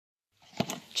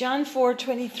John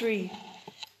 4:23.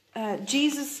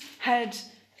 Jesus had,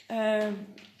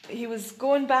 he was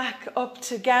going back up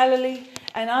to Galilee,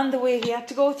 and on the way he had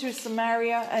to go through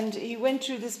Samaria, and he went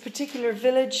through this particular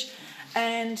village,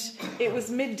 and it was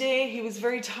midday. He was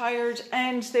very tired,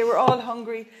 and they were all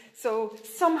hungry. So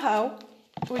somehow,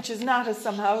 which is not a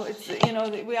somehow, it's,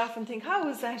 we often think, how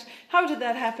is that? How did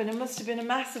that happen? It must have been a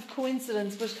massive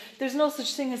coincidence, but there's no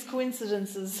such thing as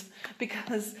coincidences,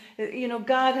 because,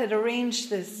 God had arranged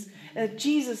this.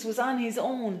 Jesus was on his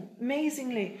own,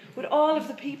 amazingly, with all of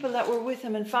the people that were with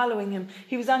him and following him.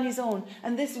 He was on his own.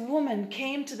 And this woman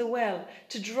came to the well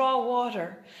to draw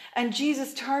water. And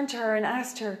Jesus turned to her and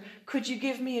asked her, "Could you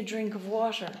give me a drink of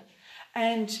water?"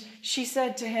 And she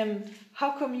said to him,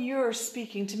 "How come you're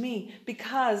speaking to me?"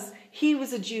 Because he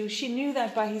was a Jew. She knew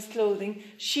that by his clothing.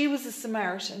 She was a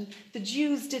Samaritan. The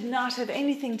Jews did not have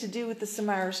anything to do with the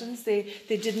Samaritans. They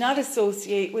did not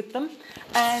associate with them.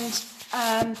 And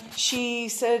she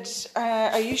said,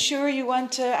 "Are you sure you want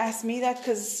to ask me that?"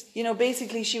 Because,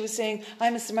 basically she was saying,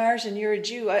 "I'm a Samaritan, you're a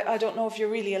Jew. I don't know if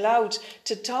you're really allowed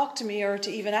to talk to me or to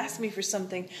even ask me for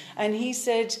something." And he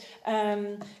said,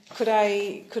 could I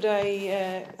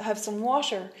have some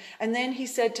water? And then he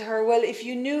said to her, "Well, if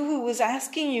you knew who was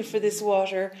asking you for this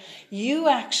water, you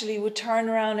actually would turn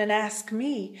around and ask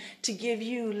me to give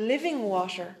you living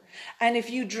water. And if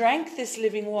you drank this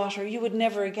living water, you would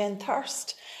never again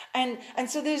thirst." And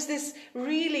so there's this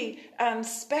really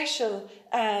special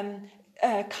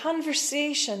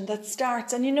conversation that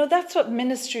starts. And that's what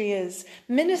ministry is.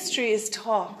 Ministry is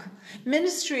talk.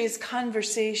 Ministry is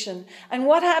conversation. And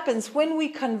what happens when we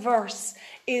converse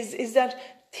is that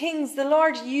the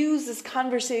Lord uses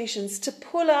conversations to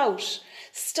pull out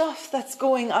stuff that's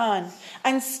going on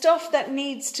and stuff that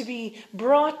needs to be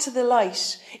brought to the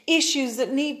light, issues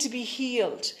that need to be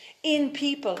healed in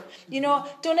people.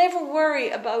 Don't ever worry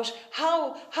about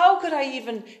how could I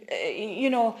even,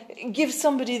 give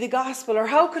somebody the gospel, or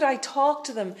how could I talk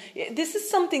to them. This is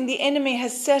something the enemy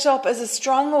has set up as a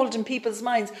stronghold in people's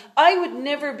minds. I would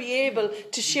never be able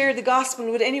to share the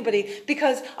gospel with anybody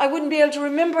because I wouldn't be able to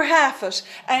remember half it,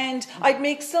 and I'd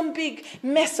make some big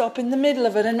mess up in the middle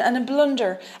of it and a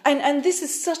blunder. And this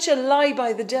is such a lie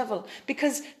by the devil,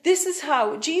 because this is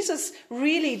how Jesus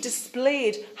really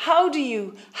displayed how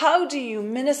do you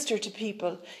minister to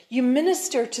people? You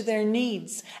minister to their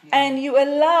needs, and you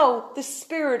allow the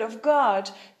Spirit of God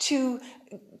to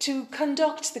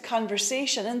conduct the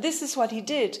conversation. And this is what he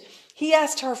did. He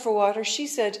asked her for water. She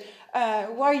said,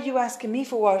 "Why are you asking me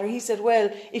for water?" He said, "Well,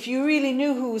 if you really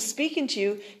knew who was speaking to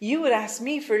you, you would ask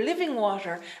me for living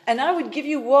water, and I would give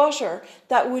you water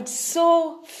that would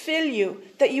so fill you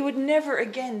that you would never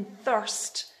again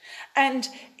thirst." And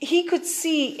he could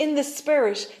see in the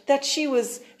Spirit that she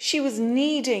was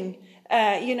needing,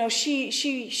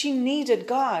 she needed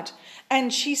God.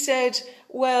 And she said,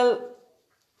 "Well,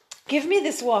 give me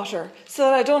this water so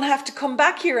that I don't have to come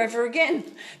back here ever again."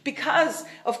 Because,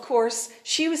 of course,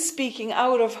 she was speaking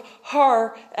out of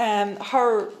her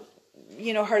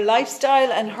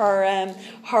lifestyle and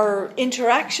her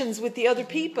interactions with the other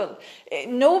people.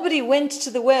 Nobody went to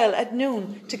the well at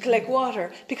noon to collect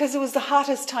water because it was the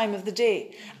hottest time of the day.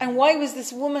 And why was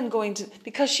this woman going to?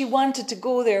 Because she wanted to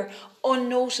go there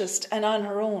unnoticed and on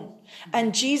her own.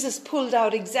 And Jesus pulled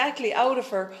out exactly out of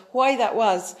her why that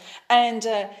was. And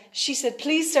she said,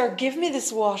 "Please, sir, give me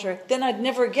this water. Then I'd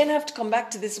never again have to come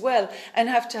back to this well and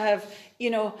have to have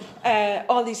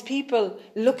all these people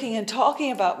looking and talking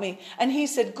about me." And he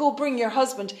said, "Go bring your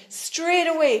husband." Straight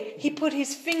away, he put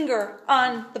his finger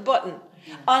on the button,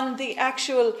 on the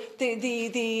actual,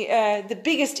 the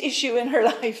biggest issue in her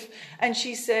life. And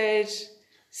she said,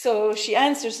 so she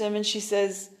answers him and she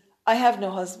says, "I have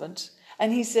no husband."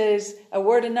 And he says, a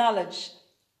word of knowledge,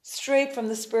 straight from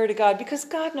the Spirit of God, because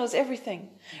God knows everything.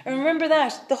 And remember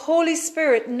that the Holy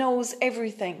Spirit knows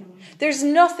everything. There's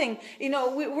nothing,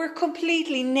 we're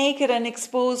completely naked and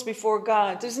exposed before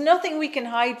God. There's nothing we can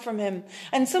hide from him.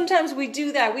 And sometimes we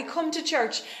do that. We come to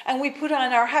church and we put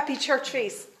on our happy church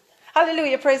face.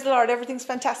 Hallelujah, praise the Lord, everything's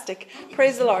fantastic.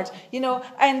 Praise the Lord.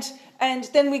 And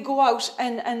then we go out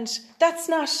and that's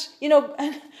not,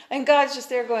 and God's just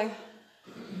there going,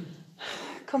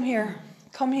 come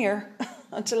here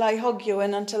until I hug you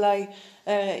and until I,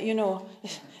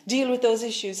 deal with those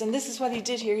issues. And this is what he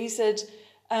did here. He said,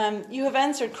 "You have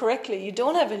answered correctly. You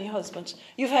don't have any husband.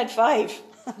 You've had 5.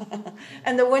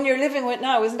 And the one you're living with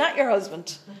now is not your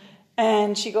husband."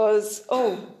 And she goes,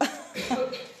 "Oh,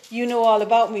 you know all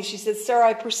about me." She said, "Sir,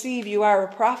 I perceive you are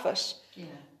a prophet." Yeah.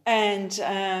 And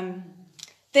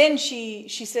then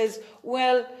she says,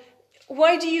 "Well,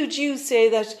 why do you Jews say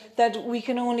that we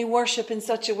can only worship in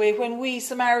such a way when we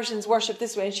Samaritans worship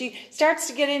this way? And she starts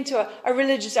to get into a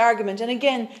religious argument. And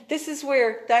again, this is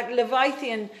where that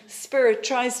Leviathan spirit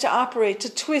tries to operate,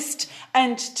 to twist,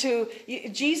 and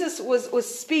Jesus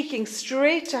was speaking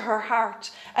straight to her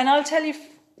heart. And I'll tell you,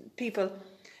 people,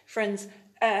 friends,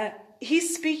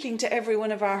 he's speaking to every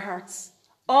one of our hearts.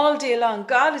 All day long,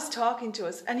 God is talking to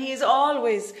us, and he is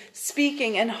always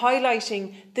speaking and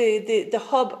highlighting the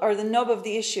hub or the nub of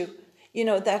the issue,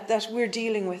 that we're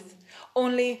dealing with.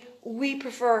 Only we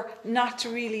prefer not to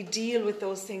really deal with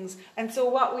those things. And so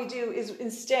what we do is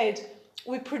instead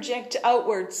we project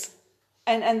outwards.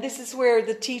 And this is where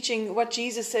the teaching, what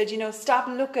Jesus said, stop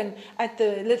looking at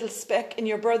the little speck in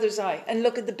your brother's eye and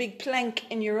look at the big plank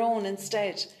in your own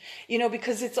instead.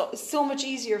 Because it's so much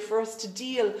easier for us to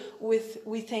deal with,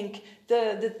 we think,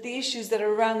 the issues that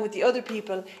are wrong with the other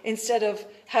people instead of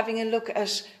having a look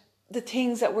at the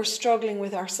things that we're struggling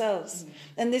with ourselves.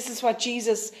 And this is what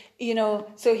Jesus,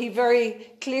 so he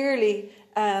very clearly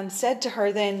said to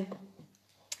her then,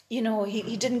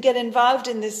 he didn't get involved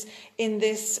in this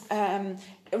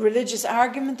religious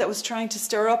argument that was trying to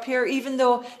stir up here, even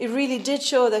though it really did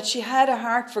show that she had a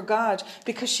heart for God,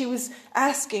 because she was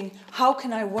asking, how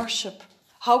can I worship?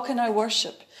 How can I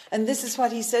worship? And this is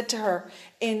what he said to her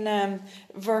in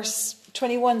verse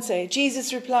 21,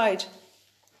 Jesus replied,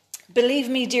 believe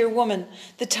me, dear woman,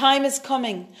 the time is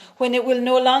coming when it will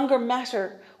no longer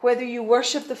matter whether you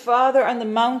worship the Father on the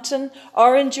mountain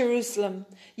or in Jerusalem.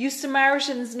 You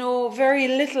Samaritans know very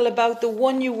little about the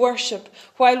one you worship,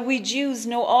 while we Jews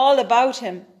know all about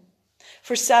him.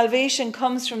 For salvation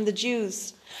comes from the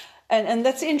Jews. And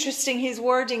that's interesting, his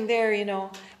wording there,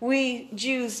 We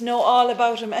Jews know all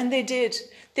about him, and they did.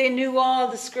 They knew all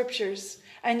the scriptures.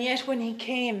 And yet when he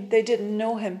came, they didn't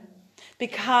know him,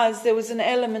 because there was an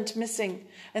element missing,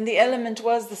 and the element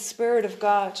was the Spirit of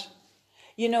God.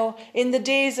 In the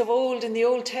days of old, in the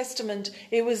Old Testament,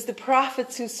 it was the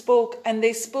prophets who spoke, and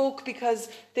they spoke because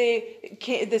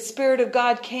the Spirit of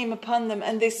God came upon them,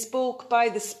 and they spoke by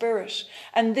the Spirit.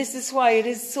 And this is why it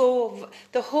is so,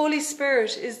 the Holy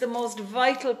Spirit is the most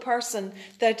vital person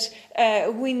that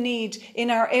we need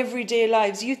in our everyday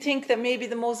lives. You think that maybe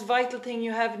the most vital thing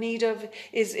you have need of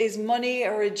is money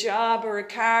or a job or a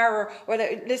car or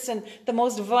whatever. Listen, the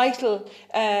most vital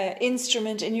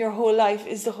instrument in your whole life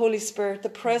is the Holy Spirit,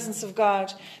 the presence of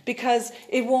God, because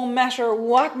it won't matter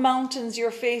what mountains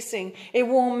you're facing, it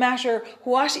won't matter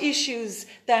what issues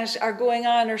that are going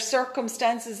on or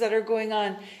circumstances that are going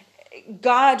on.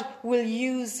 God will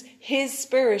use his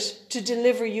Spirit to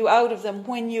deliver you out of them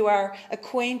when you are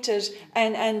acquainted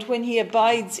and when he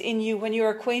abides in you, when you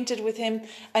are acquainted with him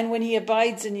and when he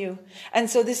abides in you. And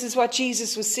so this is what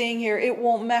Jesus was saying here. It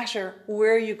won't matter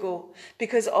where you go,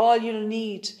 because all you'll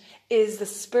need is the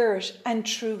Spirit and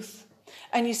truth.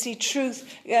 And you see, truth,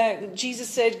 Jesus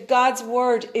said, God's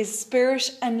word is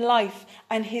spirit and life,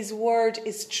 and his word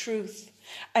is truth.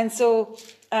 And so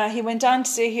he went on to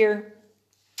say here,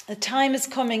 the time is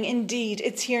coming, indeed,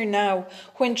 it's here now,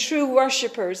 when true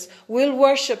worshippers will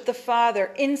worship the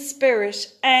Father in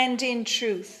spirit and in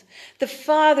truth. The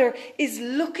Father is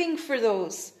looking for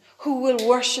those who will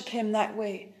worship him that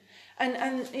way. And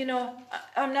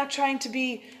I'm not trying to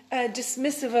be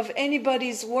dismissive of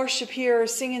anybody's worship here or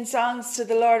singing songs to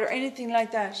the Lord or anything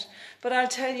like that. But I'll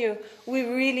tell you, we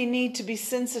really need to be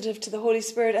sensitive to the Holy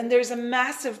Spirit. And there's a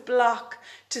massive block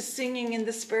to singing in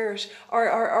the Spirit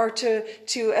or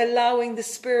to allowing the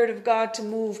Spirit of God to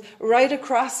move right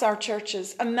across our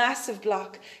churches. A massive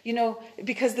block,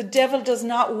 because the devil does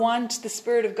not want the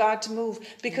Spirit of God to move.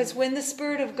 Because when the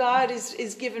Spirit of God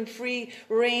is given free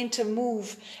rein to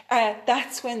move,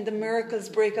 that's when the miracles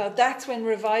break out. That's when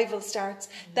revival starts.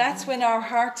 That's when our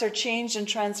hearts are changed and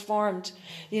transformed,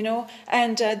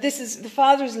 And this is, the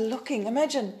Father's looking.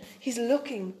 Imagine, he's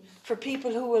looking for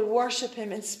people who will worship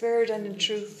him in spirit and in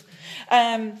truth.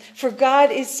 For God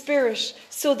is spirit,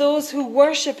 so those who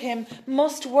worship him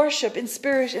must worship in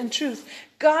spirit and truth.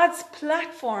 God's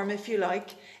platform, if you like,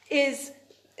 is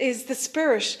the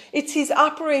Spirit. It's his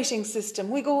operating system.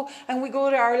 We go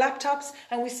to our laptops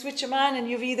and we switch them on, and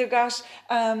you've either got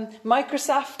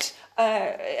Microsoft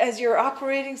as your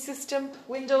operating system,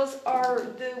 Windows, or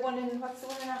what's the one in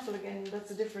Apple again? That's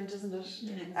a different, isn't it?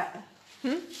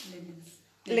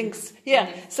 Links.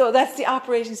 Yeah. So that's the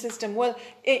operating system. Well,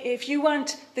 if you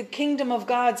want the kingdom of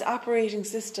God's operating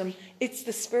system, it's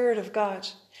the Spirit of God.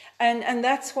 And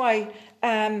that's why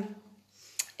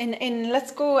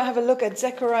let's go have a look at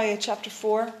Zechariah chapter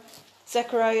 4.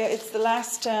 Zechariah, it's the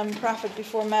last prophet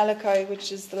before Malachi,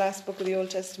 which is the last book of the Old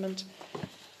Testament.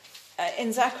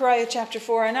 In Zechariah chapter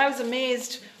 4, and I was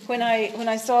amazed when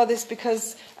I saw this,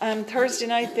 because Thursday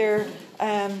night there,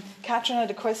 Catherine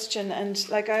had a question, and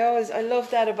like I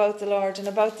love that about the Lord and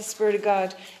about the Spirit of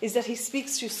God, is that He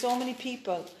speaks through so many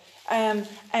people, and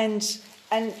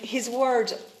His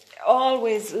word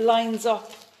always lines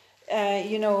up,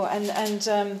 it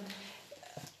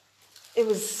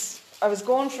was. I was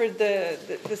going for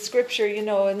the scripture, and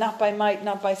not by might,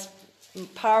 not by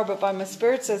power, but by my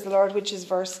Spirit, says the Lord, which is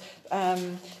verse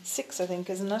 6, I think,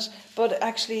 isn't it? But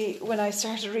actually, when I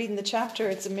started reading the chapter,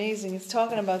 it's amazing. It's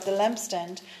talking about the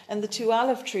lampstand and the 2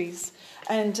 olive trees.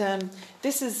 And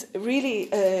this is really,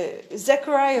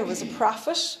 Zechariah was a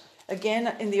prophet.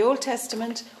 Again, in the Old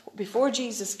Testament, before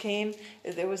Jesus came,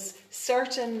 there was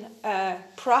certain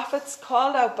prophets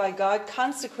called out by God,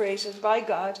 consecrated by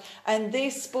God, and they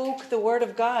spoke the word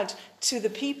of God to the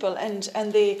people,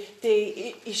 and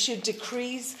they issued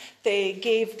decrees. They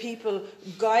gave people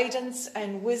guidance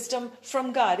and wisdom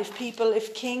from God.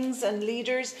 If kings and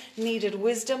leaders needed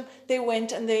wisdom, they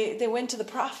went to the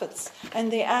prophets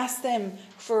and they asked them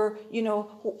for,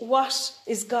 what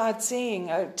is God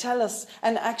saying? Tell us.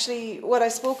 And actually, what I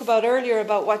spoke about earlier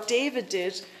about what David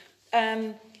did,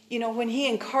 when he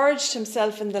encouraged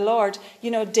himself in the Lord,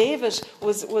 David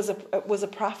was a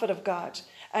prophet of God.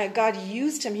 God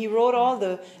used him. He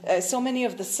wrote so many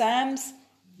of the Psalms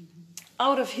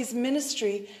out of his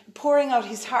ministry, pouring out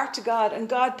his heart to God, and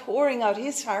God pouring out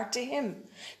his heart to him.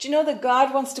 Do you know that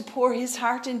God wants to pour his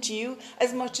heart into you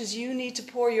as much as you need to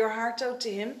pour your heart out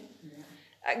to him?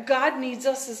 God needs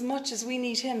us as much as we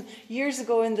need him. Years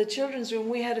ago in the children's room,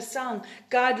 we had a song,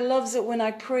 God loves it when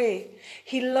I pray.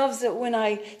 He loves it when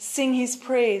I sing his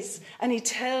praise. And he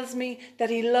tells me that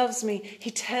he loves me.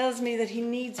 He tells me that he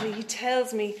needs me. He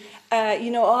tells me,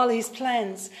 all his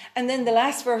plans. And then the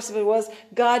last verse of it was,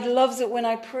 God loves it when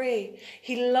I pray.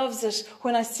 He loves it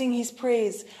when I sing his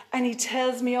praise. And he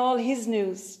tells me all his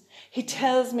news. He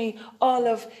tells me all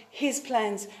of his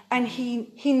plans, and he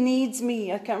needs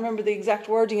me. I can't remember the exact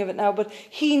wording of it now, but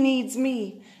he needs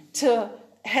me to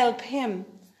help him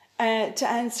to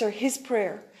answer his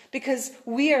prayer, because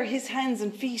we are his hands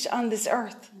and feet on this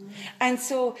earth. And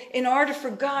so in order for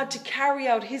God to carry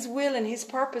out his will and his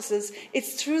purposes,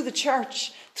 it's through the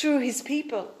church, through his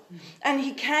people. And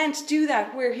he can't do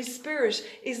that where his Spirit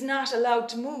is not allowed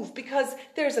to move, because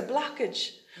there's a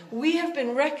blockage. We have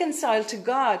been reconciled to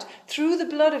God through the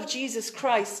blood of Jesus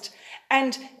Christ,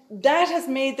 and that has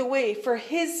made the way for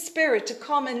his Spirit to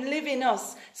come and live in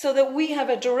us, so that we have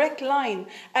a direct line,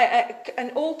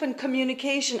 an open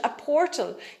communication, a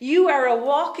portal. You are a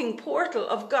walking portal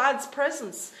of God's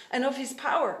presence and of his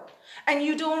power. And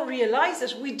you don't realize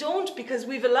it. We don't, because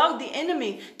we've allowed the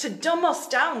enemy to dumb us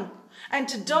down and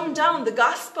to dumb down the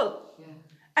gospel.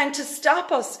 And to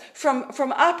stop us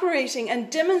from operating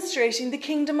and demonstrating the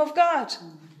kingdom of God.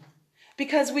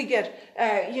 Because we get,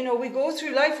 we go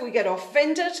through life, we get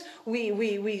offended,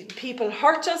 people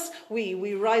hurt us,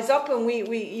 we rise up and we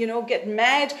get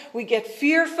mad, we get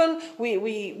fearful,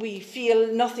 we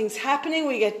feel nothing's happening,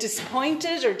 we get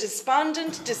disappointed or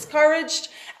despondent, discouraged,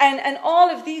 and all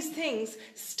of these things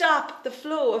stop the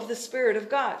flow of the Spirit of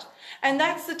God. And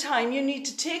that's the time you need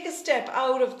to take a step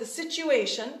out of the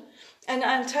situation. And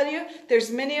I'll tell you, there's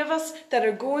many of us that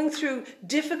are going through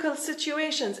difficult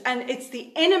situations, and it's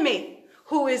the enemy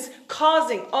who is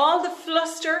causing all the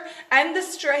fluster and the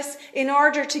stress in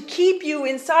order to keep you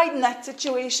inside in that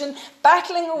situation,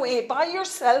 battling away by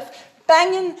yourself,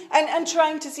 banging and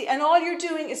trying to see, and all you're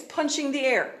doing is punching the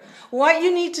air. What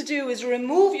you need to do is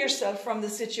remove yourself from the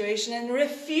situation and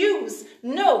refuse.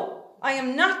 No, I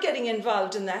am not getting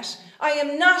involved in that. I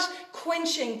am not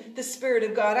quenching the Spirit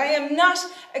of God. I am not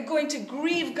going to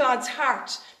grieve God's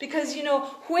heart, because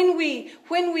when we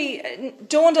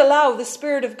don't allow the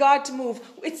Spirit of God to move,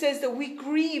 it says that we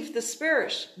grieve the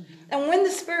Spirit. And when the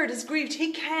Spirit is grieved,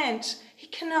 he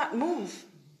cannot move.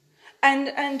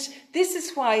 And this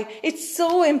is why it's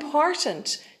so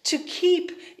important to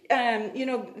keep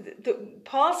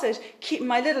Paul said, keep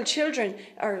my little children,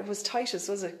 or it was Titus,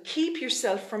 was it? Keep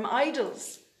yourself from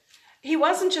idols. He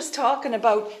wasn't just talking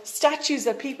about statues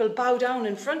that people bow down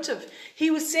in front of.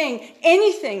 He was saying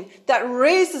anything that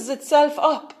raises itself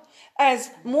up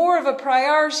as more of a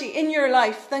priority in your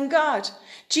life than God.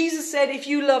 Jesus said, if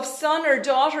you love son or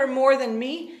daughter more than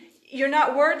me, you're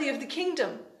not worthy of the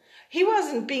kingdom. He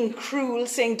wasn't being cruel,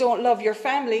 saying don't love your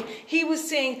family. He was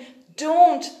saying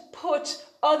don't put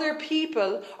other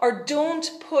people, or don't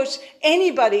put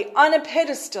anybody on a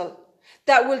pedestal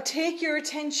that will take your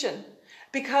attention,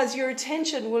 because your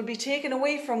attention will be taken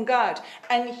away from God,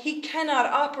 and he cannot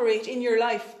operate in your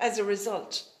life as a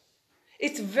result.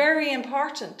 It's very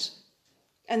important.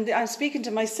 And I'm speaking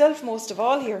to myself most of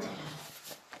all here.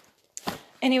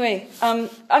 Anyway, I'm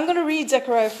going to read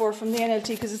Zechariah 4 from the NLT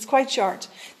because it's quite short.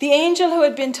 The angel who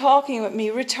had been talking with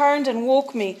me returned and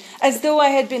woke me as though I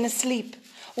had been asleep.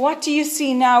 What do you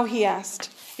see now? He asked.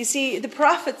 You see, the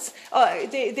prophets,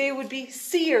 they would be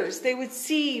seers. They would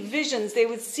see visions. They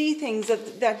would see things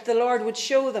that the Lord would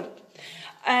show them.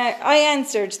 I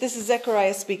answered, this is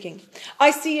Zechariah speaking,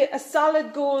 I see a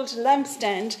solid gold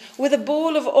lampstand with a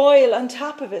bowl of oil on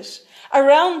top of it.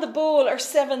 Around the bowl are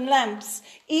 7 lamps,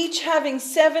 each having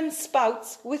 7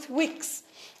 spouts with wicks.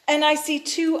 And I see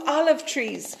 2 olive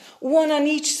trees, one on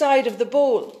each side of the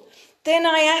bowl. Then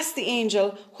I asked the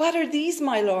angel, what are these,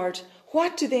 my Lord?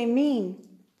 What do they mean?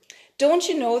 Don't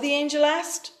you know? The angel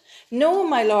asked. No,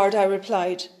 my Lord, I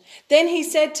replied. Then he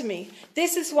said to me,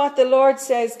 this is what the Lord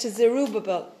says to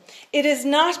Zerubbabel. It is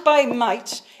not by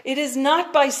might, it is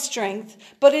not by strength,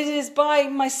 but it is by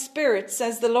my spirit,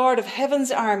 says the Lord of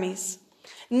heaven's armies.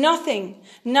 Nothing,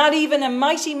 not even a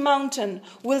mighty mountain,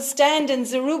 will stand in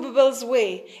Zerubbabel's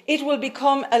way. It will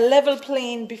become a level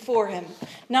plain before him.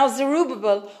 Now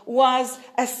Zerubbabel was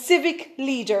a civic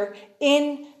leader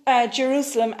in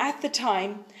Jerusalem at the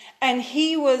time, and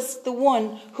he was the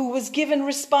one who was given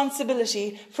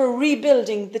responsibility for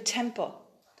rebuilding the temple.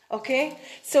 Okay?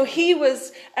 So he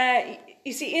was,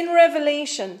 you see, in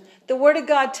Revelation, the Word of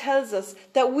God tells us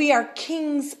that we are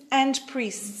kings and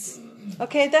priests.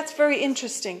 Okay? That's very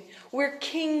interesting. We're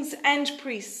kings and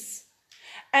priests.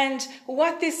 And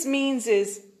what this means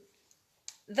is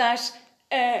that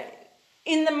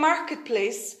in the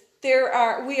marketplace,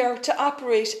 we are to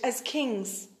operate as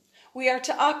kings. We are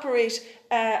to operate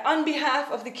on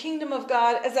behalf of the kingdom of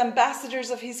God as ambassadors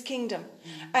of his kingdom.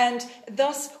 And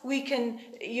thus we can,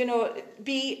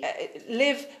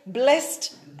 live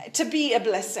blessed to be a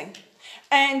blessing.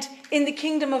 And in the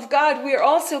kingdom of God, we are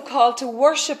also called to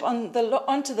worship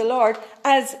unto the Lord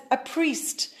as a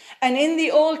priest. And in the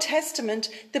Old Testament,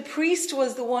 the priest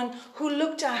was the one who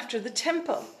looked after the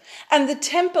temple. And the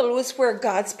temple was where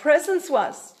God's presence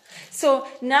was. So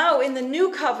now in the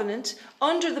new covenant,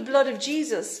 under the blood of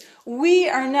Jesus, we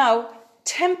are now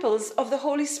temples of the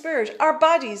Holy Spirit. Our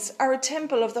bodies are a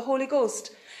temple of the Holy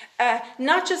Ghost.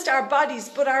 Not just our bodies,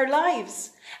 but our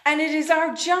lives. And it is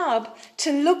our job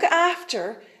to look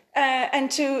after and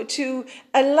to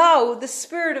allow the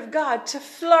Spirit of God to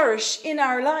flourish in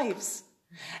our lives.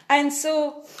 And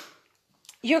so,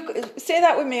 say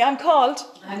that with me. I'm called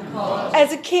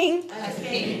as a king,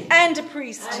 and a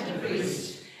priest.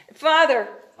 Father,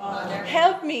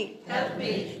 help me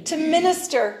to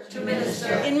minister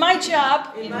in my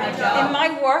job, in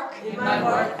my work,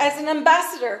 as an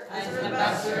ambassador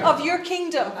of your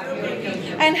kingdom.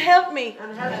 And help me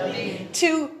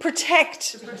to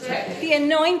protect the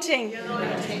anointing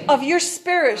of your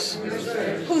Spirit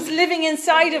who's living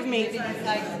inside of me.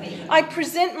 I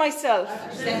present myself,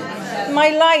 my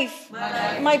life,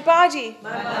 my body,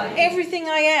 everything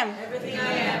I am,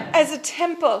 as a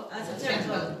temple,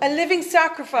 a living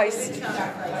sacrifice,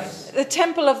 the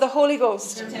temple of the Holy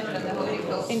Ghost.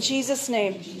 In Jesus'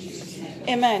 name,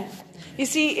 amen. You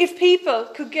see, if people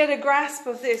could get a grasp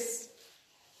of this,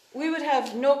 we would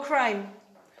have no crime.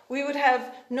 We would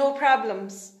have no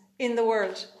problems in the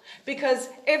world, because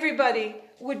everybody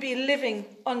would be living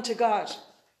unto God.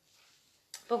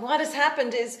 But what has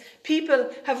happened is people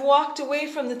have walked away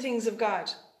from the things of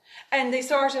God. And they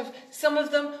some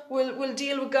of them will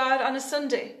deal with God on a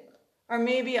Sunday, or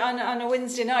maybe on a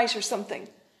Wednesday night or something.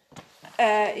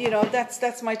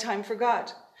 That's my time for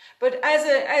God. But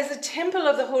as a temple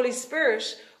of the Holy Spirit,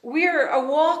 we're a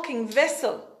walking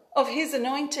vessel of his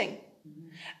anointing.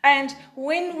 And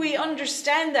when we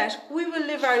understand that, we will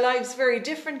live our lives very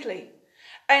differently.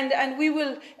 And we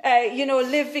will,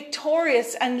 live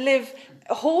victorious and live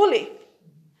holy.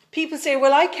 People say,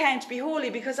 well, I can't be holy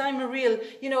because I'm a real,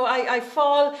 I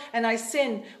fall and I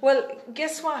sin. Well,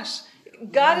 guess what?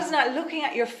 God is not looking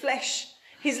at your flesh.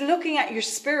 He's looking at your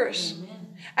spirit.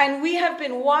 Amen. And we have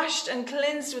been washed and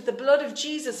cleansed with the blood of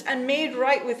Jesus and made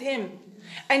right with him.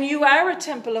 And you are a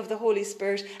temple of the Holy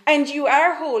Spirit, and you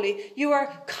are holy. You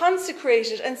are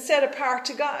consecrated and set apart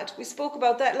to God. We spoke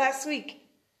about that last week.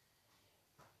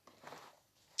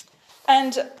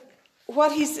 And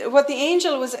what the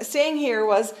angel was saying here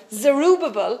was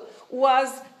Zerubbabel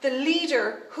was the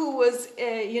leader who was,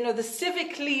 the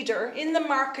civic leader in the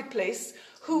marketplace,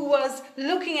 who was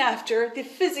looking after the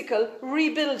physical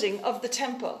rebuilding of the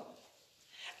temple.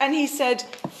 And he said,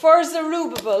 for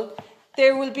Zerubbabel,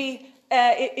 there will be,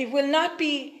 it will not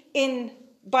be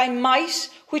by might,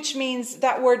 which means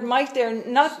that word might there,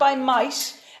 not by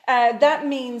might. That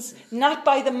means not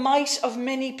by the might of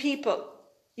many people.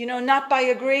 not by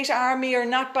a great army or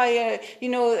not by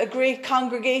a great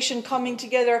congregation coming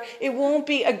together. It won't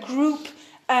be a group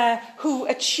who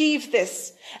achieve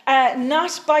this.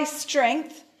 Not by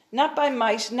strength, not by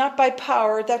might, not by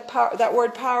power. That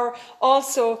word power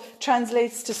also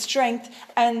translates to strength,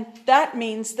 and that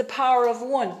means the power of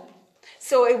one.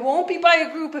 So it won't be by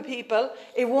a group of people.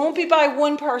 It won't be by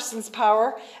one person's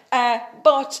power,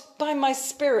 but by my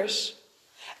Spirit.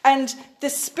 And the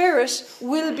Spirit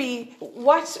will be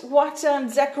what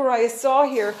Zechariah saw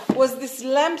here was this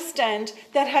lampstand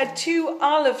that had 2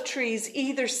 olive trees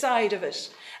either side of it.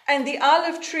 And the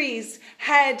olive trees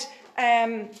had,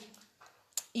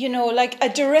 like a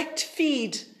direct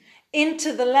feed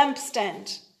into the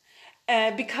lampstand.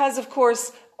 Because, of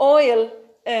course, oil,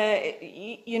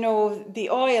 the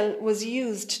oil was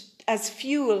used as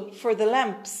fuel for the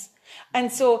lamps.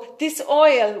 And so this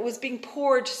oil was being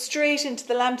poured straight into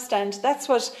the lampstand. That's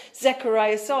what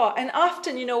Zechariah saw. And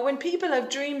often, when people have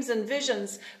dreams and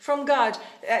visions from God,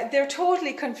 they're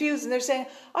totally confused. And they're saying,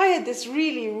 I had this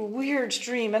really weird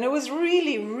dream and it was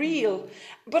really real.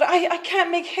 But I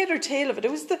can't make head or tail of it.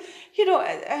 It was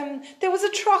there was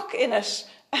a truck in it.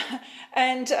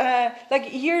 And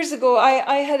years ago,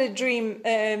 I had a dream,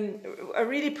 a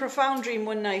really profound dream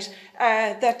one night,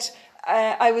 that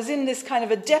I was in this kind of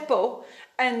a depot,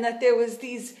 and that there was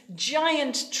these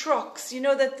giant trucks,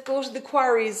 that go to the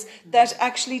quarries, that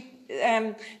actually,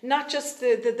 not just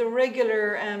the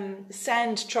regular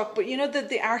sand truck, but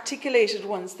the articulated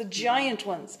ones, the giant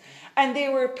ones. And they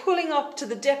were pulling up to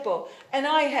the depot, and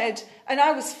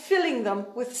I was filling them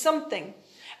with something.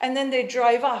 And then they'd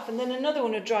drive off, and then another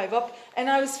one would drive up, and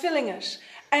I was filling it.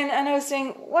 And I was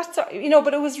saying,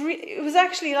 but it was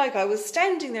actually like I was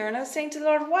standing there and I was saying to the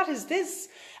Lord, what is this?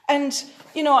 And,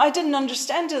 I didn't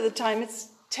understand it at the time. It's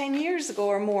 10 years ago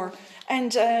or more.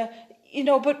 And,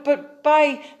 but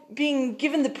by being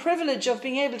given the privilege of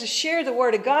being able to share the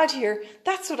word of God here,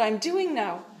 that's what I'm doing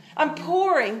now. I'm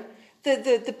pouring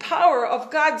the power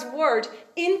of God's word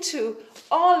into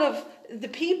all of the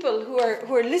people who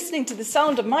are listening to the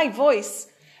sound of my voice.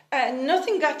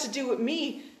 Nothing got to do with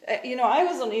me. I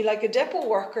was only like a depot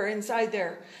worker inside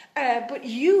there. But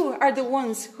you are the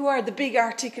ones who are the big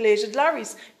articulated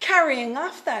lorries, carrying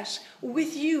off that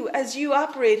with you as you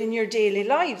operate in your daily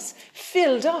lives,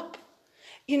 filled up.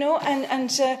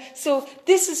 So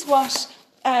this is what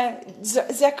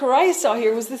Zechariah saw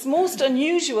here, was this most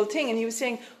unusual thing. And he was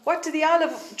saying, what do the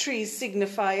olive trees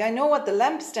signify? I know what the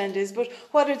lampstand is, but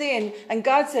what are they? And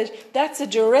God said, that's a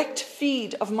direct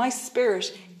feed of my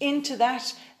Spirit into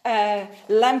that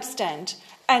lampstand,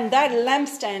 and that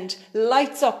lampstand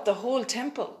lights up the whole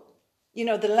temple. The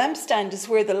lampstand is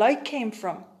where the light came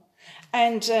from.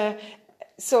 And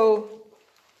so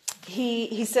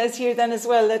he says here then as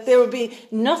well that there will be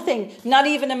nothing, not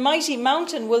even a mighty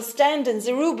mountain will stand in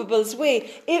Zerubbabel's way.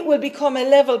 It will become a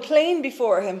level plain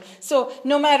before him. So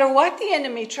no matter what the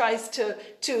enemy tries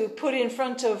to put in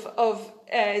front of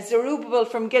Zerubbabel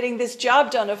from getting this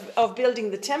job done of building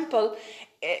the temple,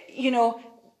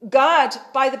 God,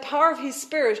 by the power of his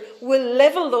Spirit, will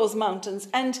level those mountains.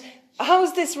 And how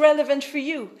is this relevant for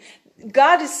you?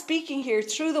 God is speaking here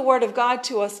through the word of God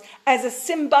to us as a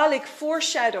symbolic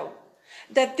foreshadow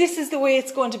that this is the way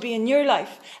it's going to be in your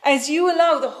life. As you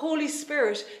allow the Holy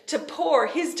Spirit to pour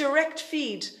his direct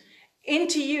feed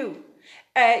into you,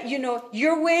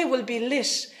 your way will be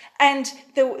lit. And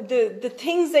the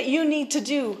things that you need to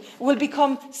do will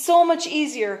become so much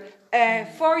easier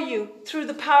for you through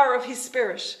the power of his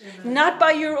Spirit. Amen. Not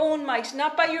by your own might,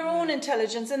 not by your own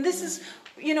intelligence. And this is,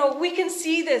 we can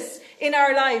see this in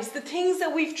our lives. The things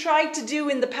that we've tried to do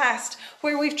in the past,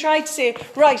 where we've tried to say,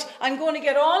 right, I'm going to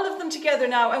get all of them together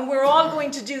now and we're all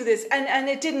going to do this. And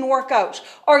it didn't work out.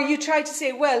 Or you tried to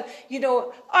say, well,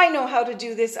 I know how to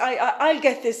do this. I'll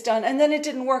get this done. And then it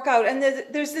didn't work out. And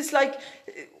there's this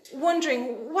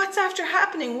wondering, what's after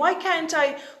happening? Why can't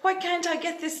I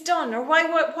get this done? Or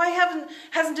why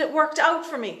hasn't it worked out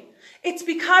for me? It's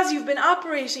because you've been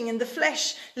operating in the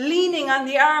flesh, leaning on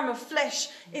the arm of flesh,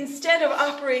 instead of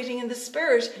operating in the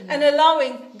Spirit and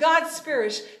allowing God's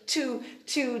Spirit to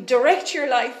direct your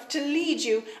life, to lead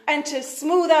you, and to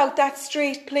smooth out that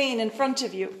straight plane in front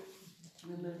of you.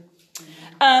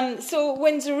 So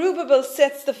when Zerubbabel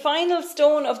sets the final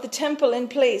stone of the temple in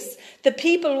place, the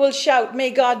people will shout,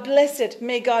 may God bless it,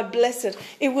 may God bless it.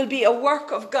 It will be a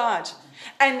work of God.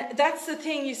 And that's the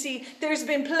thing, you see, there's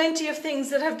been plenty of things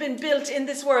that have been built in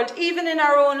this world, even in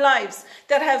our own lives,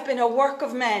 that have been a work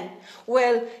of man.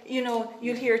 Well, you'll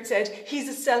hear it said, he's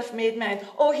a self-made man.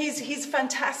 Oh, he's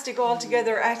fantastic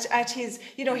altogether at his,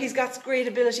 he's got great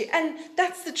ability. And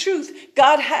that's the truth.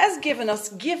 God has given us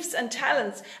gifts and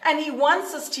talents, and he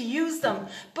wants us to use them.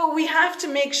 But we have to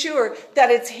make sure that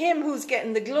it's him who's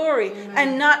getting the glory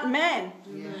and not man.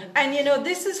 And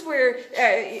this is where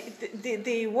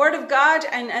the word of God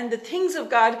and the things of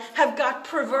God have got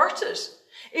perverted.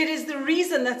 It is the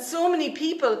reason that so many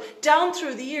people down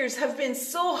through the years have been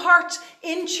so hurt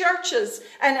in churches.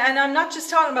 And I'm not just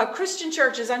talking about Christian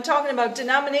churches. I'm talking about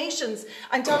denominations.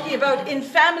 I'm talking about in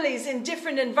families, in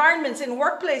different environments, in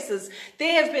workplaces.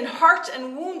 They have been hurt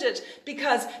and wounded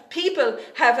because people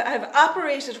have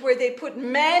operated where they put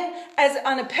man as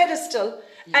on a pedestal,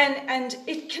 and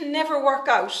it can never work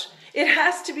out. It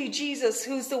has to be Jesus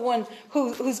who's the one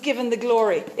who's given the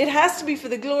glory. It has to be for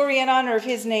the glory and honor of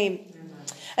his name.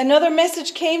 Another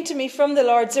message came to me from the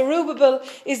Lord. Zerubbabel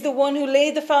is the one who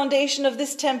laid the foundation of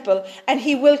this temple, and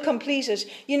he will complete it.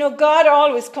 God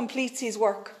always completes his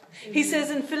work. He says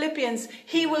in Philippians,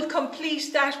 he will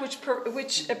complete that which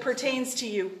pertains to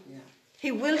you.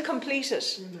 He will complete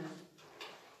it.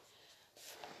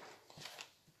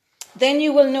 Then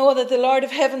you will know that the Lord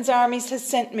of heaven's armies has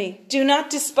sent me. Do not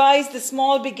despise the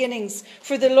small beginnings,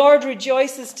 for the Lord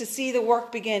rejoices to see the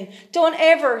work begin. Don't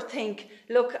ever think,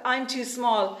 look, I'm too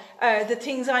small. The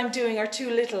things I'm doing are too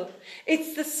little.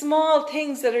 It's the small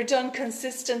things that are done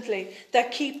consistently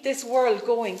that keep this world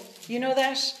going. You know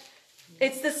that?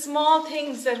 It's the small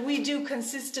things that we do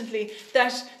consistently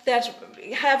that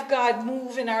have God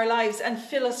move in our lives and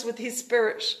fill us with his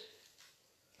Spirit.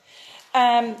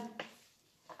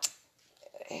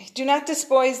 Do not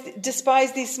despise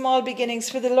these small beginnings,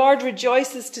 for the Lord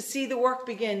rejoices to see the work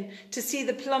begin, to see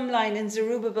the plumb line in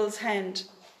Zerubbabel's hand.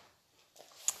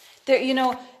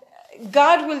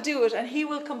 God will do it and he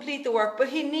will complete the work, but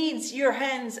he needs your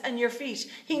hands and your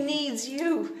feet. He needs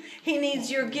you. He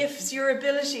needs your gifts, your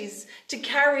abilities to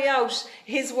carry out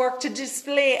his work, to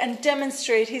display and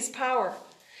demonstrate his power.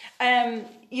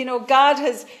 God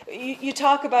has, you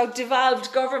talk about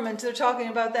devolved government. They're talking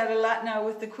about that a lot now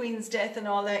with the Queen's death and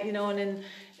all that, and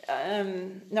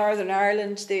in Northern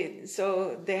Ireland,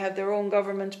 they have their own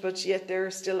government, but yet they're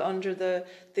still under the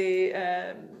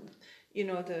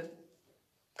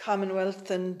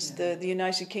Commonwealth and the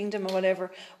United Kingdom or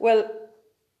whatever. Well,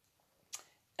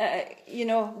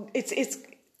 it's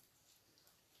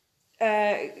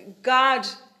God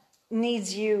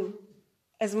needs you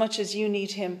as much as you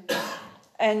need him.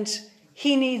 And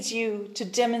he needs you to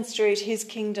demonstrate his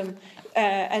kingdom.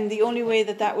 And the only way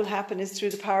that will happen is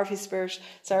through the power of his Spirit.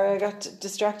 Sorry, I got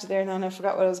distracted there now and I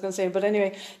forgot what I was going to say. But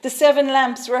anyway, the 7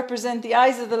 lamps represent the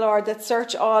eyes of the Lord that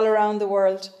search all around the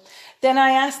world. Then I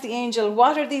asked the angel,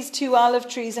 what are these 2 olive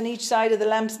trees on each side of the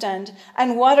lampstand?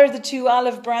 And what are the 2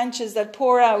 olive branches that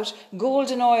pour out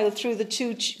golden oil through the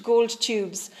 2 gold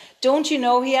tubes? Don't you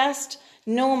know, he asked.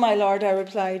 No, my Lord, I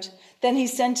replied. Then he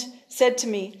said to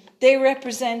me, they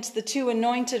represent the 2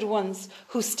 anointed ones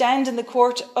who stand in the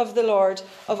court of the Lord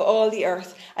of all the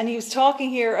earth. And he was talking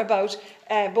here about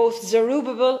both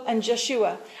Zerubbabel and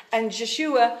Joshua. And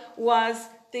Joshua was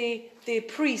the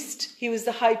priest. He was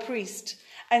the high priest.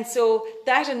 And so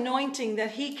that anointing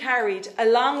that he carried,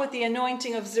 along with the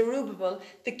anointing of Zerubbabel,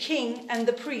 the king and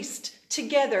the priest,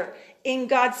 together in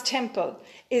God's temple,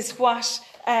 is what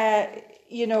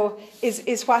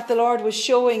is what the Lord was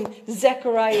showing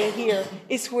Zechariah here,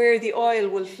 is where the oil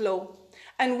will flow.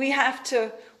 And we have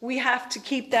to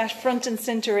keep that front and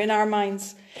center in our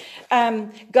minds.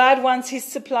 God wants his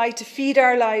supply to feed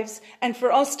our lives and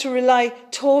for us to rely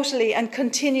totally and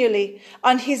continually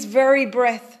on his very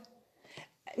breath,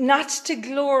 not to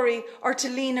glory or to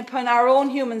lean upon our own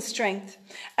human strength.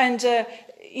 And,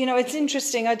 it's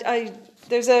interesting.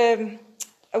 There's a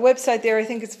website there, I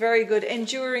think it's very good,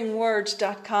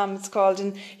 enduringword.com it's called,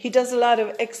 and he does a lot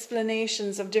of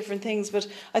explanations of different things, but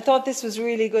I thought this was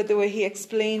really good, the way he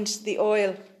explained the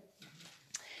oil.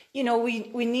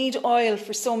 We need oil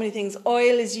for so many things.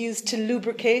 Oil is used to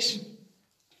lubricate.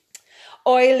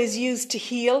 Oil is used to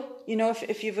heal.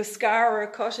 If you have a scar or a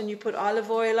cut and you put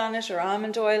olive oil on it or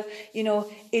almond oil,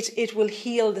 it will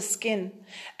heal the skin.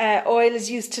 Oil is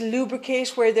used to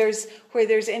lubricate where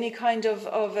there's any kind of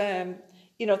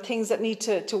things that need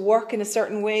to work in a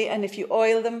certain way, and if you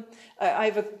oil them,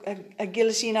 I have a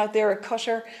guillotine out there, a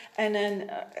cutter, and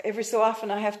then every so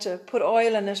often I have to put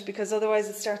oil in it because otherwise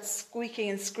it starts squeaking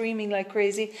and screaming like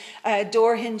crazy.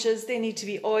 Door hinges, they need to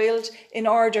be oiled in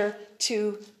order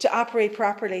to operate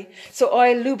properly. So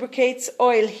oil lubricates,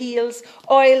 oil heals,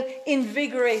 oil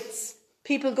invigorates.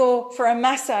 People go for a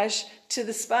massage to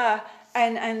the spa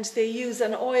and they use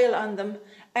an oil on them.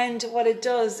 And what it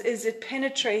does is it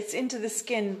penetrates into the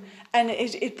skin and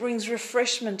it brings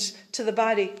refreshment to the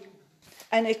body.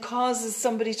 And it causes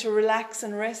somebody to relax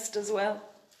and rest as well.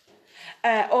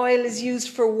 Oil is used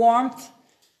for warmth.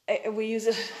 We use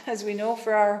it, as we know,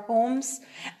 for our homes.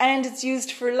 And it's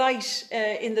used for light.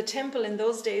 In the temple in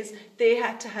those days, they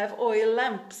had to have oil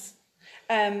lamps.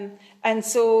 And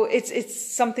so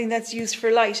it's something that's used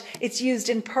for light. It's used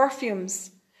in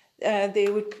perfumes. They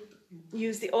would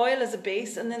use the oil as a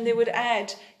base, and then they would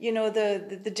add,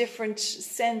 the different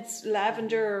scents,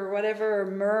 lavender or whatever,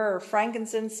 or myrrh or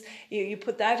frankincense. You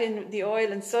put that in the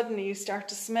oil, and suddenly you start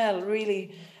to smell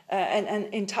really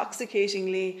and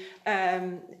intoxicatingly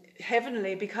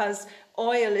heavenly, because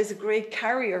oil is a great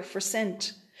carrier for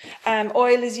scent.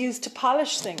 Oil is used to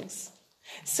polish things.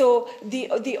 So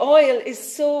the oil is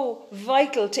so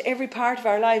vital to every part of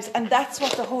our lives, and that's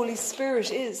what the Holy Spirit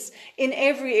is in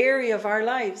every area of our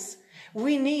lives.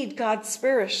 We need God's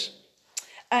Spirit.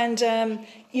 And,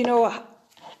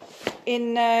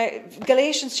 in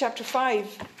Galatians chapter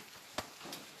 5,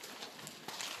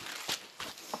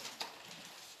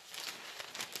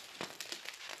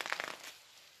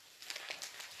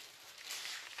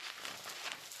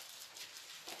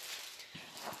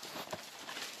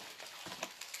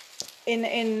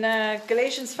 In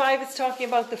Galatians 5, it's talking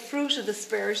about the fruit of the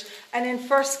Spirit. And in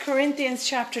 1 Corinthians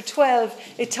chapter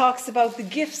 12, it talks about the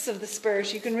gifts of the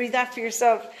Spirit. You can read that for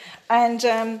yourself. And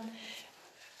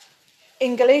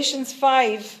in Galatians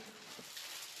 5,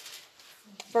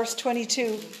 verse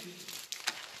 22...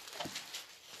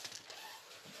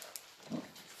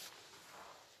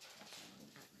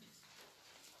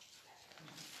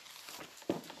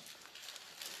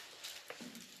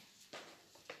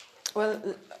 Well,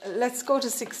 let's go to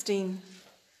 16.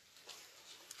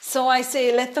 So I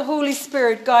say, let the Holy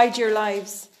Spirit guide your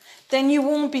lives. Then you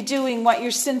won't be doing what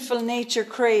your sinful nature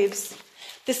craves.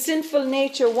 The sinful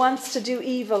nature wants to do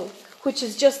evil, which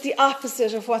is just the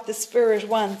opposite of what the Spirit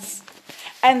wants.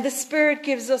 And the Spirit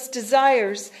gives us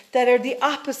desires that are the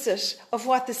opposite of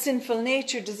what the sinful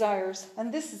nature desires.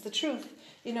 And this is the truth.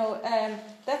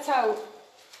 That's how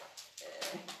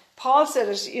Paul said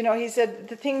it. He said,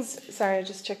 I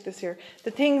just checked this here.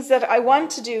 The things that I want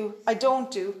to do, I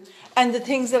don't do. And the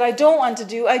things that I don't want to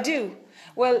do, I do.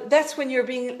 Well, that's when you're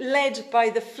being led by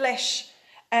the flesh.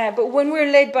 But when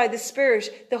we're led by the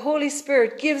Spirit, the Holy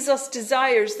Spirit gives us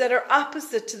desires that are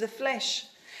opposite to the flesh.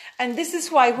 And this is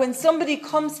why when somebody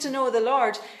comes to know the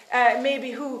Lord,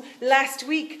 maybe who last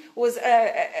week was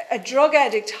a drug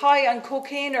addict, high on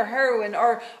cocaine or heroin,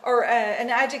 or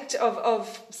an addict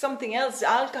of something else,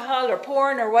 alcohol or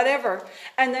porn or whatever,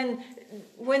 and then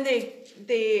when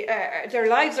their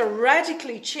lives are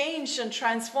radically changed and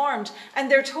transformed,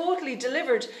 and they're totally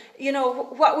delivered,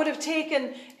 what would have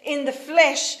taken in the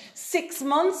flesh 6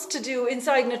 months to do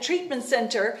inside in a treatment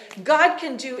center, God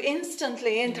can do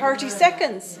instantly in 30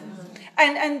 seconds.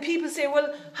 And people say,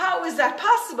 well, how is that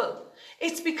possible?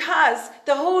 It's because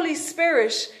the Holy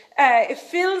Spirit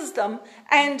fills them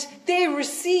and they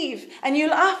receive. And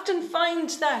you'll often find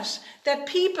that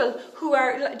people who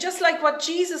are just like what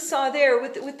Jesus saw there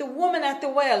with the woman at the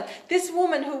well, this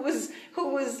woman who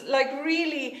was like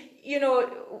really,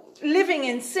 living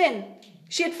in sin.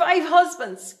 She had 5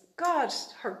 husbands. God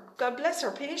bless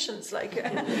her patience,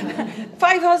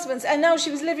 5 husbands, and now she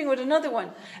was living with another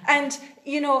one. And,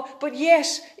 but yet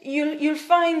you'll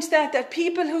find that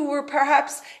people who were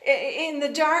perhaps in the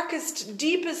darkest,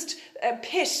 deepest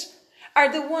pit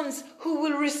are the ones who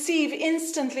will receive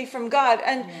instantly from God.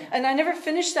 And I never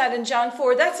finished that in John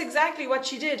 4. That's exactly what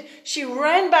she did. She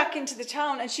ran back into the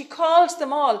town and she called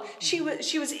them all. She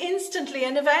was instantly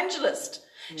an evangelist.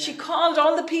 Yeah. She called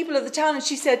all the people of the town and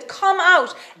she said, come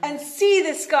out and see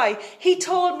this guy. He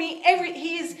told me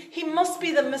he must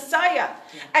be the Messiah.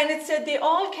 Yeah. And it said they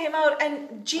all came out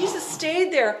and Jesus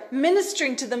stayed there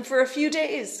ministering to them for a few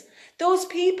days. Those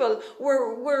people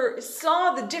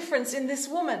saw the difference in this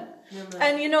woman.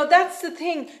 Amen. And that's the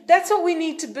thing. That's what we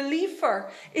need to believe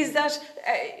for, is that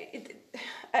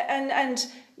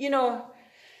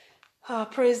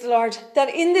praise the Lord, that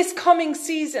in this coming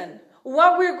season,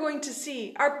 what we're going to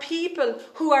see are people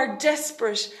who are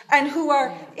desperate and who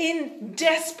are in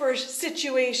desperate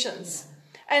situations.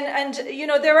 And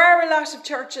there are a lot of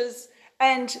churches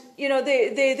And,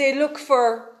 they look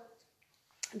for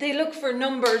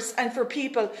numbers and for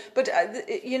people. But,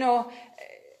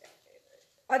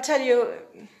 I'll tell you,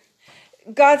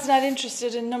 God's not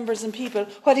interested in numbers and people.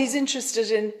 What he's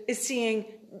interested in is seeing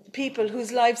people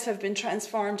whose lives have been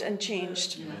transformed and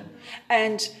changed.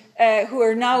 And who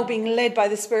are now being led by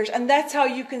the Spirit. And that's how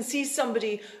you can see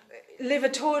somebody live a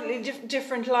totally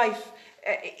different life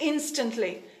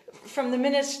instantly, from the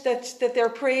minute that they're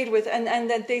prayed with, and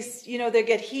that they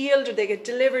get healed, or they get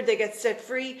delivered, they get set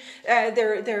free.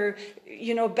 Their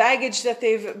baggage that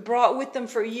they've brought with them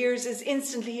for years is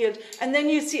instantly healed. And then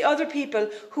you see other people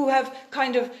who have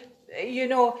kind of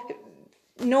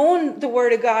known the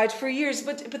Word of God for years,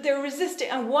 but they're resisting.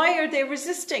 And why are they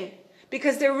resisting?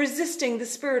 Because they're resisting the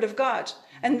Spirit of God,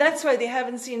 and that's why they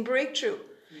haven't seen breakthrough.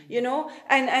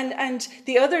 And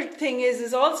the other thing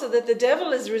is also that the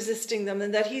devil is resisting them,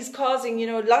 and that he's causing,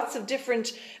 lots of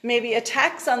different maybe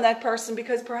attacks on that person,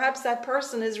 because perhaps that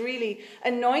person is really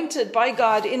anointed by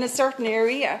God in a certain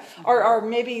area, or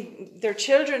maybe their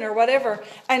children or whatever.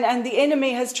 And the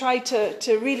enemy has tried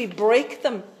to really break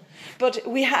them. But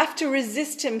we have to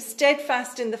resist him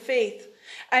steadfast in the faith.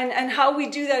 And how we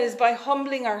do that is by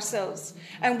humbling ourselves.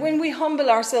 And when we humble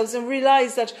ourselves and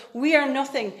realize that we are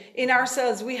nothing in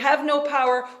ourselves, we have no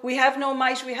power, we have no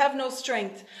might, we have no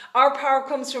strength. Our power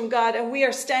comes from God, and we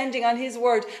are standing on his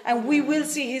word, and we will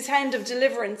see his hand of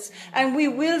deliverance, and we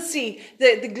will see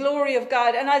the glory of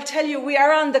God. And I'll tell you, we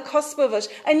are on the cusp of it,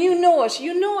 and you know it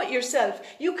yourself.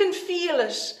 You can feel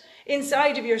it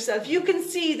inside of yourself. You can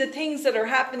see the things that are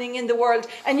happening in the world,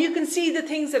 and you can see the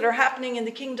things that are happening in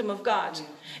the kingdom of God.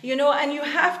 And you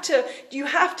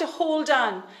have to hold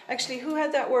on. Actually, who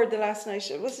had that word the last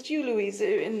night? Was it you, Louise,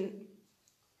 in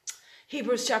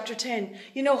Hebrews chapter 10?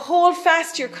 Hold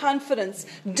fast your confidence.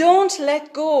 Don't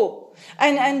let go.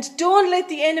 And don't let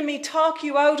the enemy talk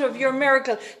you out of your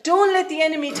miracle. Don't let the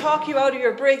enemy talk you out of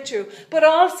your breakthrough. But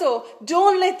also,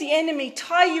 don't let the enemy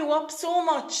tie you up so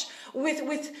much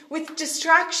with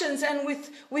distractions and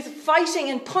with fighting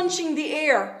and punching the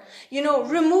air.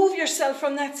 Remove yourself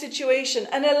from that situation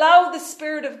and allow the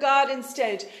Spirit of God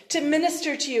instead to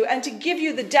minister to you and to give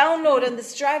you the download and the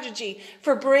strategy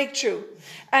for breakthrough.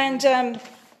 And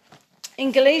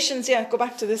in Galatians, go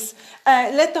back to this.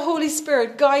 Let the Holy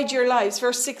Spirit guide your lives,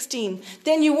 verse 16.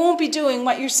 Then you won't be doing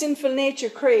what your sinful nature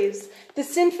craves. The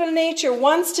sinful nature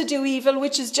wants to do evil,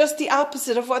 which is just the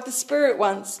opposite of what the Spirit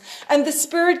wants. And the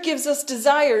Spirit gives us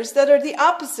desires that are the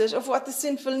opposite of what the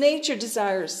sinful nature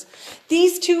desires.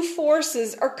 These two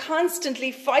forces are constantly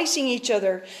fighting each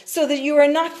other, so that you are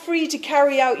not free to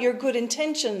carry out your good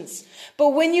intentions. But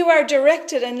when you are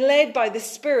directed and led by the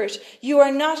Spirit, you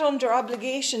are not under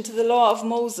obligation to the law of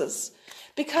Moses,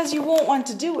 because you won't want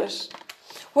to do it.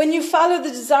 When you follow the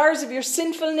desires of your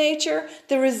sinful nature,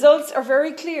 the results are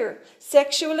very clear.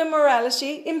 Sexual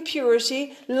immorality,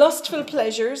 impurity, lustful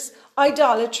pleasures,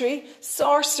 idolatry,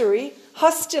 sorcery,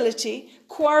 hostility,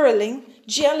 quarreling,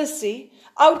 jealousy,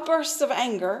 outbursts of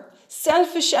anger,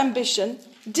 selfish ambition,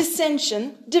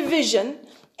 dissension, division,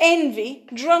 envy,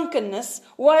 drunkenness,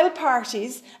 wild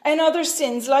parties, and other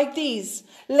sins like these.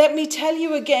 Let me tell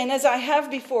you again, as I have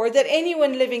before, that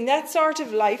anyone living that sort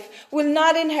of life will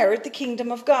not inherit the kingdom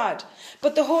of God.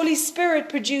 But the Holy Spirit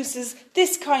produces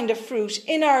this kind of fruit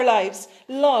in our lives: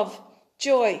 love,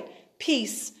 joy,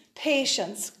 peace,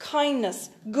 patience, kindness,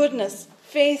 goodness,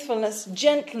 faithfulness,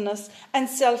 gentleness, and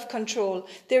self-control.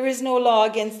 There is no law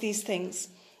against these things.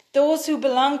 Those who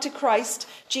belong to Christ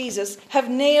Jesus have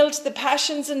nailed the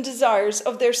passions and desires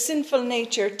of their sinful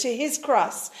nature to his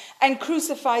cross and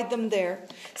crucified them there.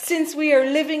 Since we are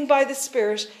living by the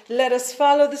Spirit, let us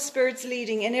follow the Spirit's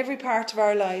leading in every part of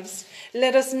our lives.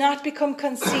 Let us not become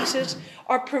conceited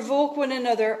or provoke one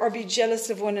another or be jealous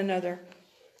of one another.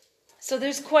 So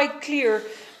there's quite clear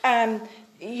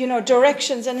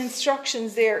directions and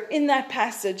instructions there in that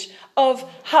passage of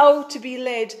how to be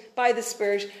led by the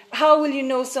Spirit. How will you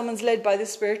know someone's led by the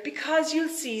Spirit? Because you'll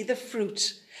see the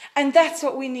fruit. And that's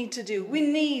what we need to do. We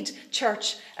need,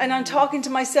 church, and I'm talking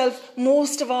to myself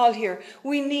most of all here,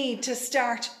 we need to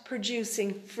start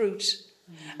producing fruit.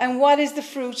 And what is the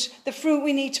fruit? The fruit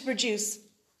we need to produce: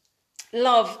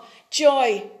 love,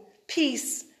 joy,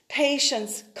 peace,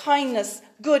 patience, kindness,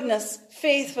 goodness,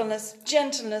 faithfulness,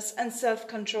 gentleness, and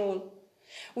self-control.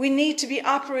 We need to be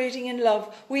operating in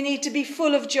love. We need to be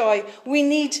full of joy. We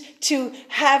need to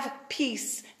have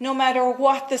peace, no matter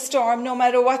what the storm, no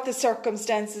matter what the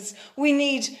circumstances. We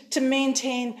need to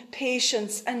maintain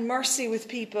patience and mercy with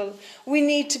people. We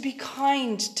need to be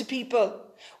kind to people.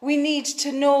 We need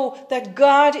to know that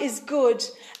God is good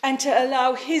and to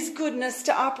allow his goodness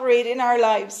to operate in our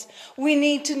lives. We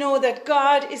need to know that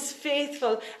God is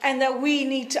faithful and that we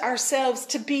need to ourselves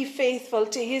to be faithful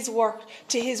to his work,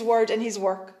 to his word and his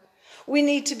work. We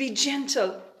need to be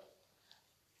gentle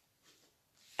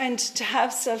and to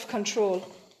have self-control.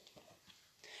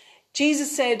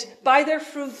 Jesus said, by their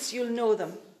fruits you'll know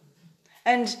them.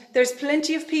 And there's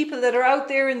plenty of people that are out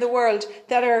there in the world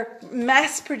that are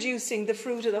mass producing the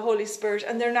fruit of the Holy Spirit,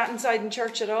 and they're not inside in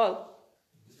church at all.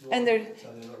 And they're...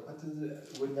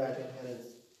 Will not inherit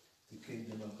the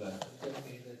kingdom of God? Does that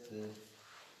mean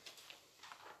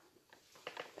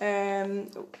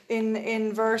that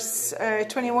in verse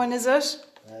 21, is it?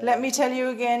 Let me tell you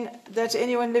again that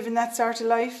anyone living that sort of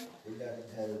life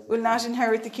will not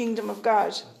inherit the kingdom of God.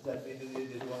 Does that mean that they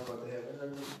don't want to go to heaven, or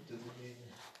does it mean...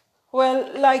 Well,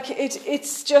 like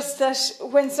it's just that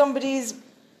when somebody's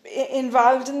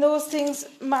involved in those things,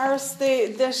 Maris,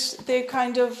 they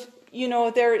kind of, you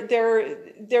know,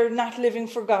 they're not living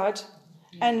for God.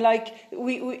 And like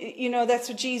we you know, that's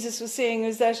what Jesus was saying,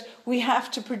 is that we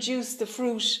have to produce the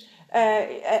fruit,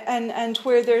 and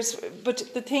where there's, but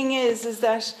the thing is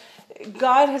that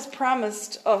God has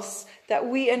promised us that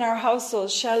we in our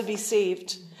households shall be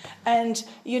saved. And,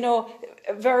 you know,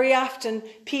 very often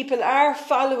people are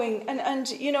following, and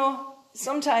you know,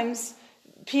 sometimes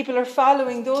people are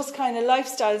following those kind of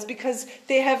lifestyles because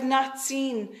they have not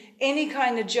seen any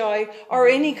kind of joy or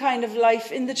any kind of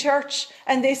life in the church,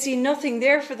 and they see nothing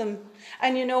there for them.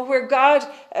 And you know, where God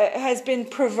has been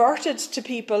perverted to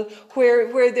people,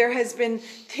 where there has been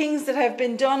things that have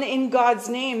been done in God's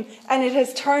name, and it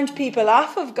has turned people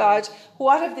off of God,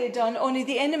 what have they done? Only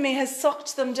the enemy has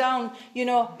sucked them down, you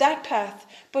know, that path.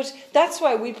 But that's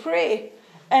why we pray.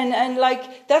 And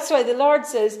like, that's why the Lord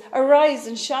says, arise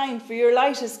and shine, for your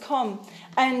light has come.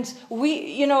 And we,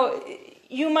 you know,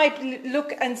 you might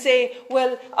look and say,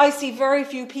 well, I see very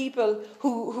few people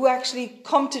who actually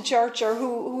come to church or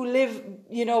who live,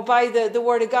 you know, by the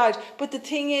word of God. But the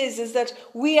thing is that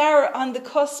we are on the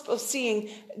cusp of seeing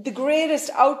the greatest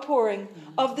outpouring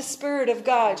of the Spirit of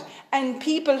God. And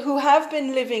people who have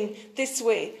been living this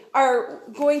way are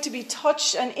going to be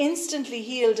touched and instantly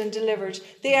healed and delivered.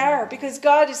 They are, because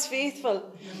God is faithful.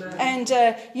 Amen.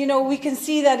 And, you know, we can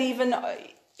see that even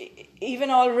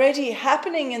already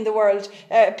happening in the world.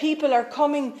 People are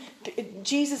coming.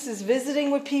 Jesus is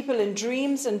visiting with people in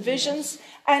dreams and visions,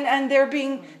 and they're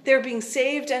being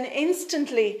saved and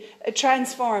instantly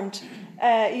transformed.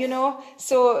 You know,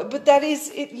 so, but that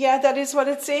is it. Yeah, that is what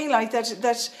it's saying. Like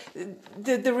that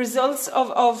the results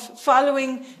of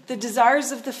following the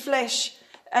desires of the flesh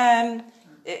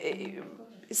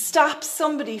stops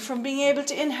somebody from being able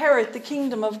to inherit the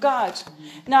kingdom of God.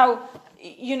 Now,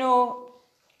 you know,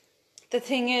 the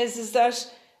thing is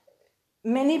that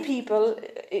many people,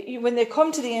 when they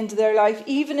come to the end of their life,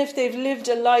 even if they've lived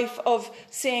a life of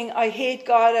saying, I hate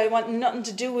God, I want nothing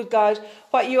to do with God,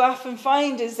 what you often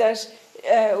find is that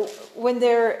when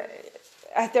they're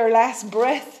at their last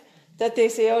breath, that they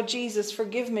say, oh, Jesus,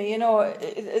 forgive me, you know,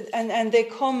 and they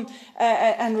come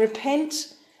and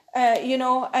repent, you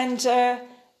know, and...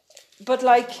 but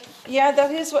like, yeah,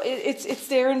 that is what it's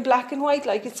there in black and white,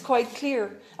 like it's quite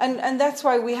clear, and that's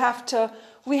why we have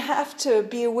to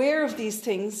be aware of these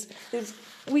things.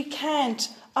 We can't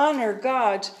honor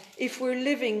God if we're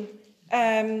living,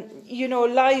 you know,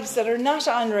 lives that are not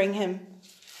honoring Him.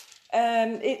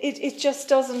 It just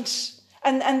doesn't.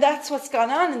 And that's what's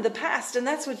gone on in the past, and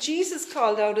that's what Jesus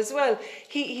called out as well.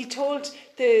 He told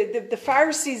the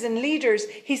Pharisees and leaders,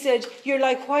 he said, you're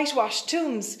like whitewashed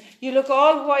tombs. You look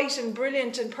all white and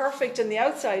brilliant and perfect on the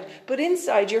outside, but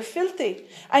inside you're filthy.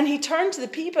 And he turned to the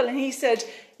people and he said,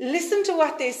 listen to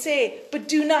what they say, but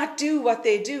do not do what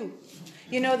they do.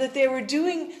 You know, that they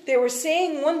were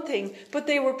saying one thing, but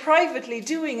they were privately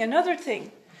doing another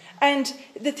thing. And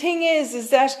the thing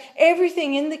is that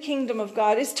everything in the kingdom of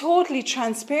God is totally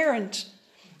transparent.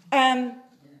 God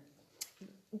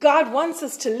wants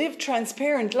us to live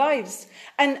transparent lives.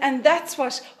 And that's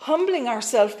what humbling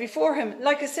ourselves before Him.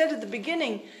 Like I said at the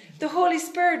beginning, the Holy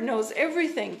Spirit knows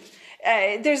everything.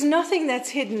 There's nothing that's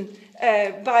hidden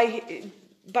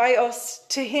by us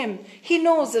to Him. He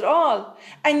knows it all.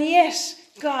 And yet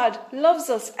God loves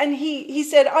us, and he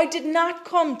said, I did not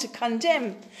come to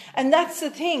condemn. And that's the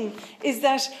thing, is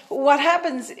that what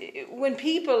happens when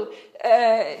people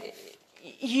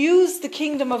use the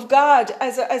kingdom of God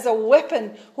as a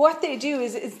weapon, what they do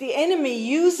is the enemy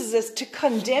uses us to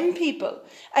condemn people.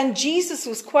 And Jesus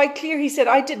was quite clear. He said,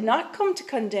 I did not come to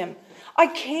condemn. I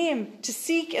came to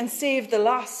seek and save the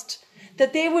lost,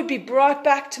 that they would be brought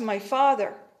back to my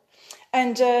Father.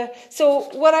 And so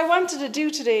what I wanted to do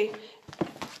today,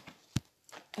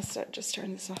 just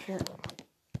turn this off here.